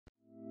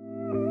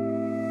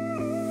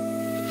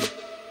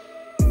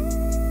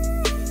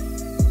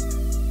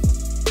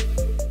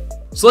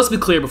So let's be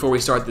clear before we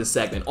start this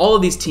segment. All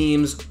of these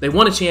teams, they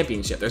won a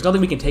championship. There's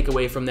nothing we can take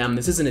away from them.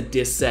 This isn't a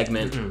diss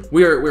segment.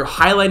 We're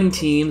highlighting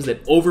teams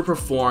that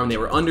overperformed. They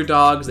were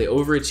underdogs. They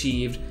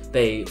overachieved.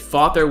 They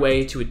fought their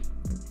way to a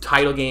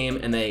title game,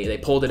 and they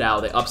pulled it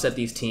out. They upset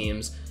these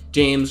teams.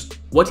 James,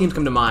 what teams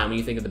come to mind when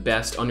you think of the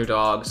best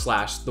underdog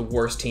 / the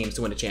worst teams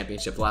to win a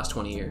championship the last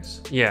 20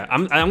 years? Yeah,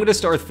 I'm going to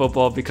start with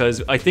football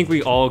because I think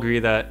we all agree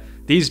that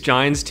these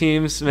Giants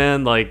teams,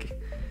 man, like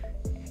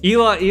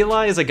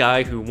Eli is a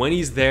guy who, when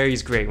he's there,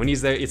 he's great. When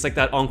he's there, it's like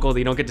that uncle that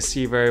you don't get to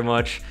see very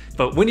much.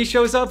 But when he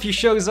shows up,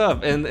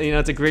 and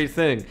it's a great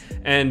thing.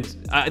 And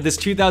this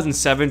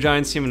 2007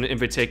 Giants team in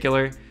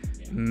particular,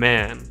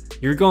 man,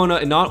 you're going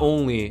to, not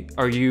only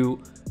are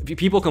you,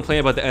 people complain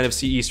about the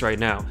NFC East right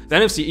now. The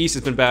NFC East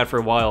has been bad for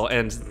a while,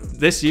 and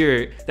this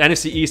year, the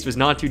NFC East was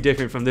not too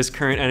different from this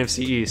current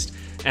NFC East.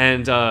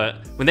 And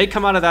when they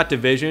come out of that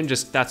division,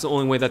 that's the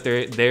only way that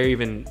they're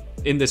even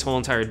in this whole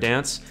entire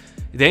dance.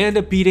 They end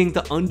up beating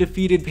the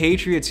undefeated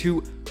Patriots,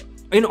 who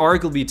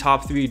inarguably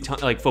top 3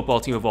 football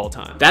team of all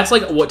time. That's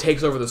like what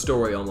takes over the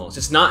story almost.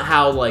 It's not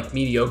how like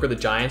mediocre the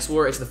Giants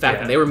were. It's the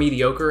fact that they were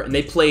mediocre and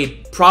they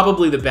played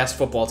probably the best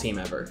football team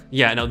ever.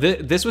 Yeah, no,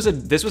 this was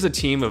a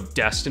team of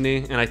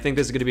destiny, and I think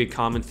this is going to be a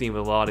common theme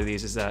with a lot of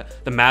these, is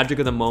that the magic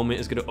of the moment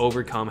is going to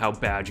overcome how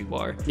bad you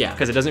are. Yeah.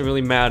 Because it doesn't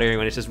really matter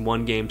when it's just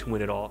one game to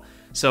win it all.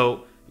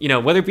 So, you know,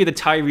 whether it be the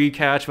Tyree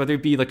catch, whether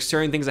it be like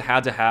certain things that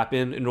had to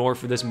happen in order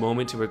for this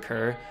moment to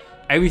occur,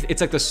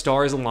 it's like the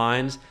stars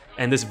aligned,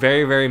 and this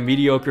very, very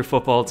mediocre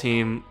football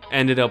team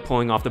ended up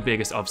pulling off the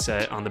biggest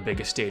upset on the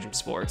biggest stage in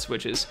sports,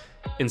 which is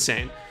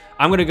insane.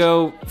 I'm going to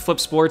go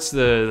flip sports,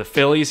 the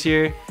Phillies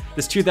here.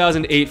 This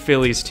 2008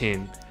 Phillies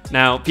team.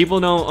 Now, people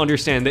don't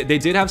understand that they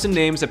did have some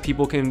names that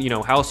people can,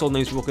 household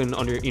names people can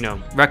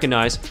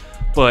recognize,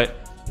 but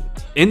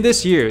in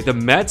this year, the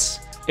Mets,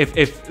 if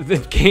the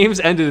games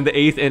ended in the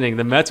 8th inning,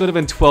 the Mets would have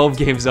been 12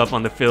 games up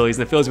on the Phillies,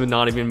 and the Phillies would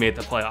not even made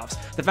the playoffs.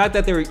 The fact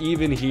that they were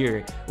even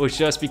here was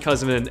just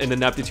because of an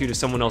ineptitude of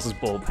someone else's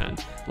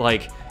bullpen.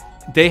 Like,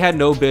 they had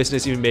no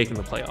business even making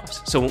the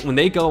playoffs. So when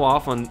they go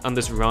off on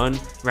this run,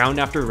 round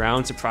after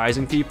round,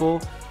 surprising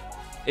people,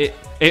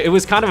 it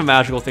was kind of a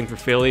magical thing for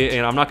Philly.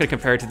 And I'm not going to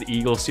compare it to the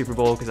Eagles Super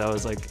Bowl because that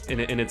was like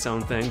in its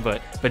own thing.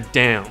 But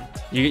damn,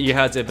 you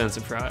had to have been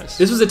surprised.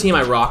 This was a team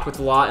I rocked with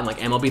a lot in like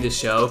MLB The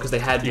Show because they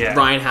had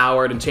Ryan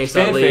Howard and Chase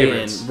Utley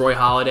and Roy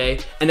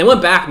Halladay. And they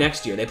went back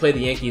next year. They played the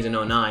Yankees in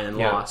 2009 and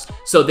lost.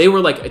 So they were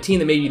like a team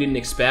that maybe you didn't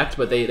expect,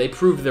 but they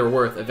proved their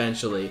worth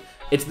eventually.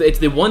 It's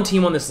the one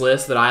team on this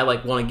list that I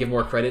like want to give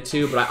more credit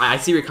to, but I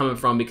see where you're coming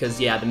from because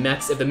the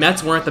Mets. If the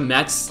Mets weren't the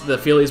Mets, the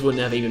Phillies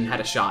wouldn't have even had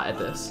a shot at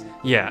this.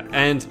 Yeah,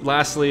 and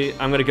lastly,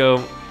 I'm gonna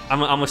go.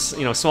 I'm a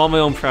swallow my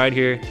own pride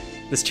here.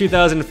 This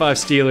 2005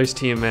 Steelers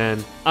team,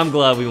 man, I'm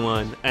glad we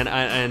won,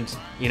 and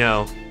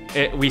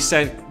we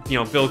sent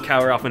Bill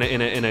Cowher off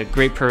in a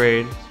great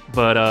parade,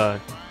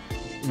 but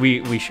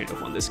we should have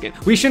won this game.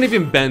 We shouldn't have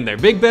even been there.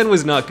 Big Ben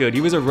was not good.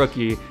 He was a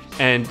rookie,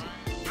 and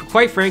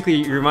quite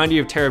frankly, it reminded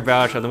you of Terry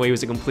Bradshaw on the way he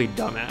was a complete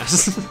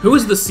dumbass. Who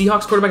was the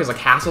Seahawks quarterback? It's like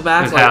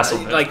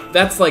Hasselbeck. Like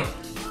that's like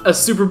a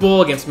Super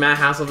Bowl against Matt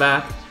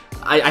Hasselbeck.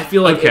 I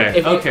feel like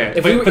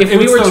if we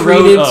were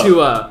treated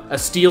to a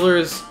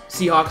Steelers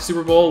Seahawks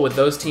Super Bowl with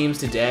those teams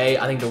today,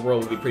 I think the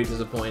world would be pretty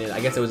disappointed.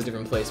 I guess it was a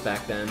different place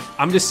back then.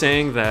 I'm just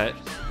saying that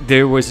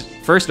there was,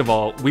 first of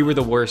all, we were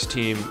the worst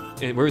team.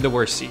 We were the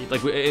worst seed.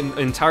 Like in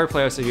entire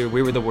playoffs of the year,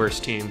 we were the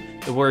worst team,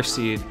 the worst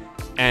seed,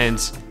 and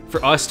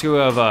for us to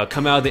have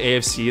come out of the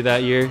AFC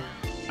that year,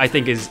 I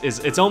think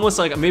it's almost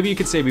like maybe you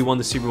could say we won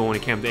the Super Bowl when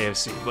it came to the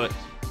AFC, but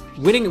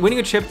winning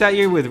a chip that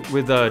year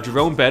with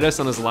Jerome Bettis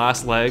on his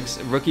last legs,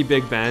 rookie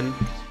Big Ben,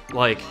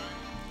 like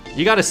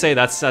you got to say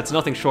that's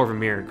nothing short of a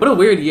miracle. What a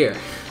weird year.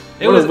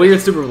 It was a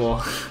weird Super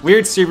Bowl.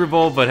 Weird Super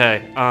Bowl, but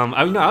hey,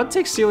 I'd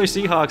take Steelers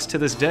Seahawks to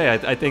this day.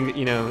 I think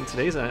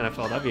today's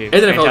NFL that'd be a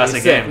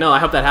fantastic game. No, I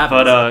hope that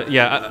happens.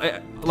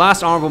 But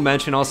last honorable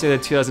mention, I'll say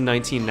the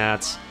 2019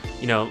 Nats.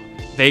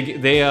 They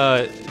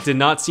did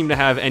not seem to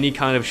have any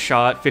kind of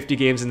shot 50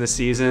 games in the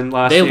season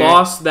last year. They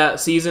lost that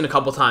season a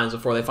couple times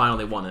before they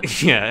finally won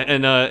it. Yeah,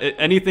 and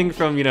anything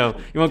from, you want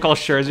to call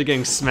Scherzer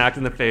getting smacked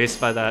in the face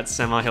by that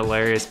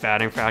semi-hilarious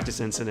batting practice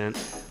incident.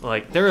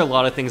 Like, there were a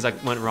lot of things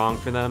that went wrong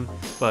for them,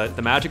 but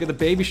the magic of the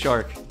baby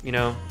shark, what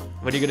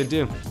are you going to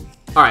do?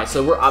 All right,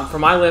 so for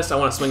my list, I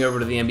want to swing over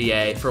to the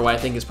NBA for what I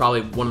think is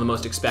probably one of the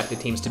most expected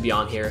teams to be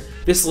on here.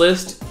 This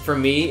list, for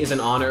me, is in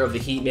honor of the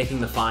Heat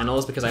making the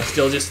finals because I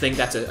still just think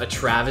that's a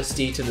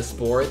travesty to the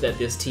sport that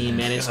this team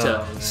managed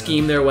to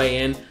scheme their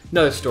way in.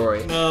 Another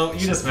story. No, you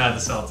just mad the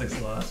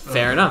Celtics lost.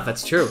 Fair enough,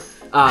 that's true.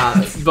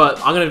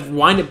 But I'm going to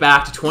wind it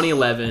back to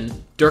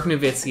 2011, Dirk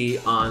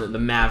Nowitzki on the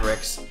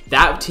Mavericks.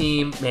 That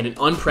team made an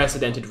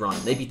unprecedented run.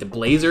 They beat the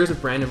Blazers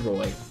with Brandon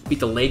Roy, beat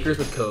the Lakers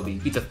with Kobe,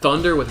 beat the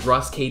Thunder with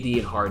Russ, KD,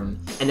 and Harden,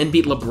 and then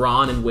beat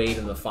LeBron and Wade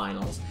in the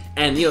finals.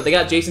 And, they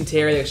got Jason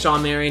Terry, they got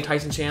Sean Marion,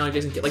 Tyson Chandler,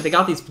 they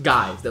got these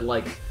guys that,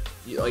 like,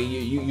 you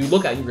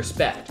look at and you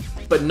respect.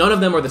 but none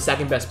of them are the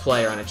second best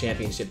player on a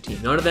championship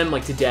team. None of them,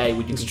 like today,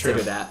 would you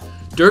consider that.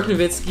 Dirk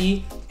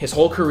Nowitzki, his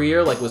whole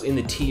career, like, was in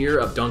the tier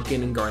of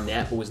Duncan and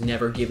Garnett, but was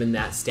never given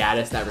that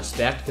status, that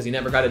respect, because he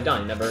never got it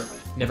done. He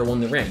never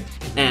won the ring.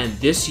 And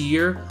this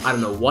year, I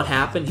don't know what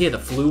happened. He had the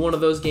flu one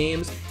of those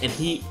games, and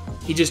he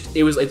just,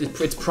 it was like,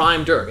 it's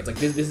prime Dirk. It's like,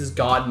 this is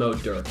God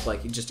mode Dirk.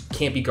 Like, he just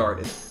can't be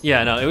guarded.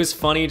 Yeah, no, it was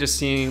funny just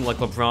seeing, like,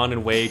 LeBron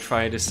and Wade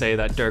try to say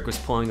that Dirk was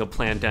pulling a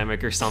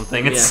pandemic or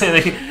something and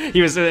saying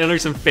he was under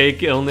some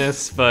fake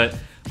illness. But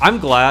I'm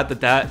glad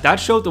that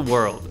showed the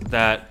world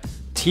that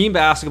team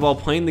basketball,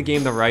 playing the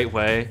game the right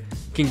way,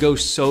 can go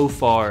so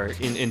far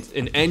in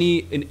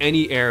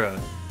any era.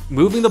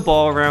 Moving the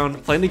ball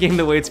around, playing the game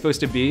the way it's supposed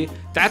to be,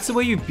 that's the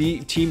way you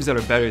beat teams that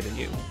are better than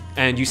you.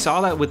 And you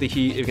saw that with the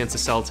Heat against the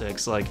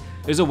Celtics. Like,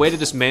 there's a way to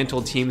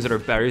dismantle teams that are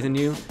better than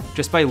you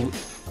just by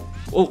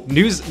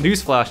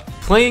newsflash,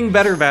 playing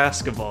better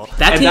basketball.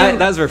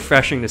 That's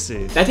refreshing to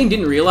see. That team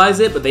didn't realize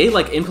it, but they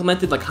like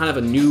implemented like kind of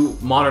a new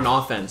modern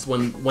offense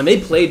when they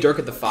played Dirk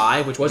at the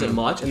 5, which wasn't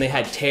much, and they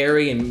had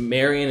Terry and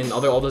Marion and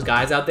all those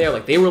guys out there.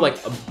 Like, they were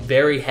like a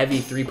very heavy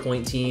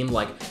 3-point team.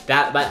 Like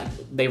that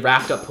they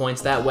racked up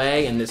points that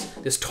way, and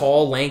this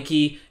tall,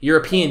 lanky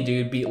European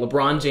dude beat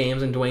LeBron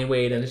James and Dwayne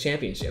Wade in the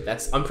championship.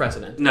 That's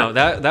unprecedented. No,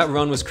 that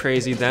run was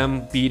crazy.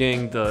 Them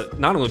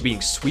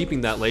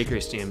sweeping that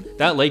Lakers team.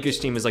 That Lakers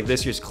team is like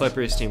this year's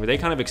Clippers team, where they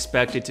kind of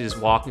expected to just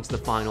walk into the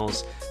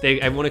finals.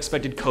 Everyone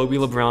expected Kobe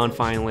LeBron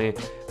finally.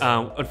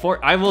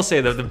 I will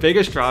say though, the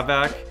biggest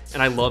drawback,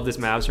 and I love this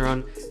Mavs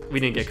run, we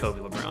didn't get Kobe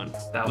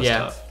LeBron. That was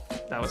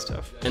tough. That was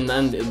tough. And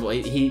then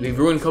he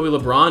ruined Kobe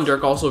LeBron.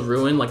 Dirk also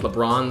ruined like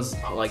LeBron's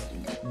like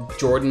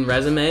Jordan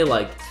resume.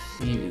 Like,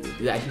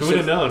 who would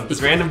have known?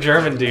 This random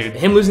German dude.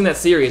 Him losing that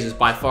series is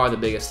by far the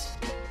biggest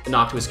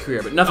knock to his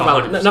career. But enough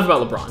about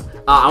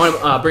LeBron. I want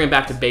to bring it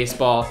back to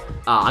baseball.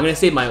 I'm going to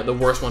save the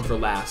worst one for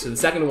last. So the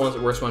second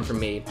worst one for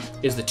me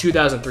is the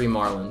 2003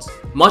 Marlins.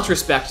 Much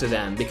respect to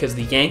them, because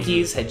the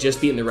Yankees had just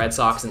beaten the Red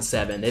Sox in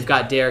 7. They've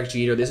got Derek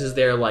Jeter.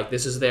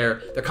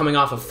 They're coming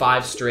off of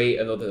 5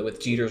 straight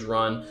with Jeter's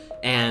run,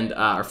 and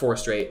or 4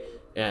 straight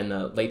in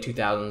the late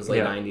 2000s,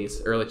 late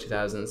 90s, early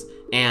 2000s.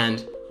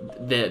 And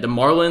the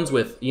Marlins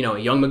with,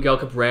 young Miguel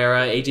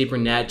Cabrera, AJ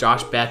Burnett,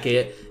 Josh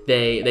Beckett,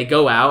 they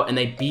go out and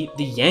they beat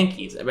the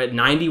Yankees. At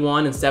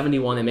 91 and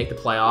 71, they make the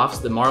playoffs.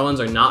 The Marlins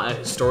are not a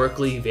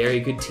historically very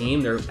good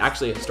team. They're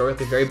actually a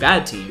historically very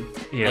bad team.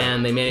 Yeah.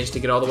 And they managed to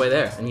get all the way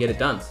there and get it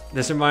done.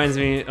 This reminds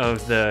me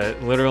of the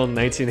literal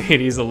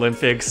 1980s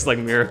Olympics, like,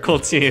 miracle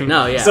team.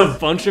 No, yeah. It's a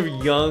bunch of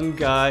young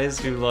guys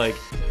who, like,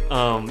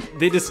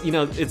 they just,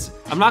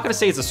 I'm not going to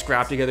say it's a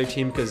scrap together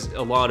team, because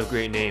a lot of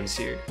great names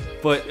here,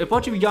 but a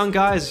bunch of young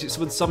guys just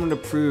with something to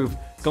prove,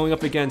 going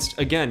up against,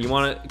 again, you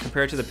want to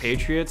compare it to the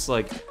Patriots,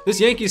 like, this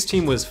Yankees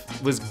team was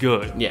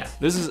good. Yeah.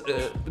 This is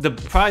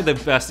probably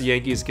the best the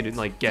Yankees could,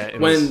 like, get.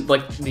 When,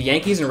 like, the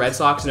Yankees and Red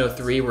Sox in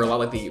 03 were a lot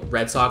like the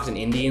Red Sox and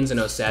Indians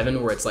in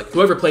 07, where it's like,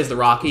 whoever plays the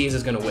Rockies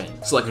is going to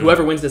win. So, like,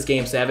 whoever wins this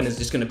Game 7 is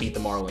just going to beat the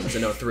Marlins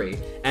in 03.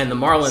 And the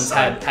Marlins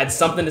had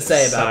something to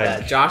say about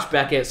that. Josh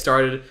Beckett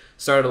started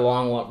a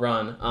long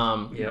run.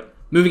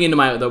 Moving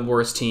into the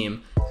worst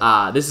team,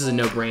 this is a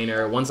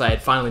no-brainer. Once I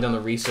had finally done the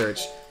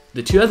research,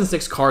 the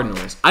 2006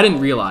 Cardinals, I didn't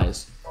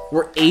realize,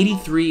 were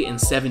 83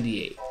 and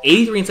 78.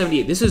 83 and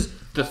 78. This is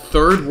the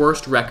 3rd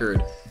worst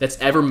record that's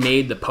ever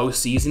made the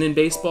postseason in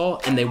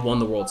baseball, and they won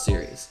the World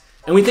Series.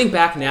 And we think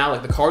back now,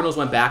 like, the Cardinals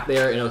went back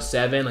there in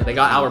 07, like, they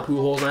got Albert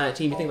Pujols on that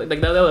team. You think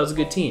like that was a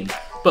good team,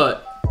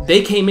 but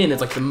they came in as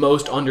like the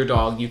most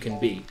underdog you can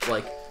be.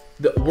 Like,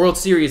 the World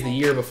Series the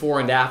year before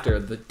and after,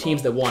 the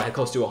teams that won had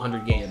close to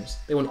 100 games.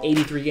 They won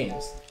 83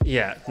 games.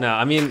 Yeah, no,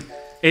 I mean,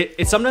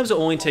 it sometimes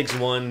only takes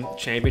one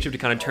championship to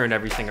kind of turn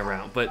everything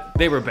around, but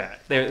they were bad.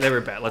 They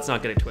were bad. Let's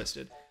not get it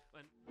twisted.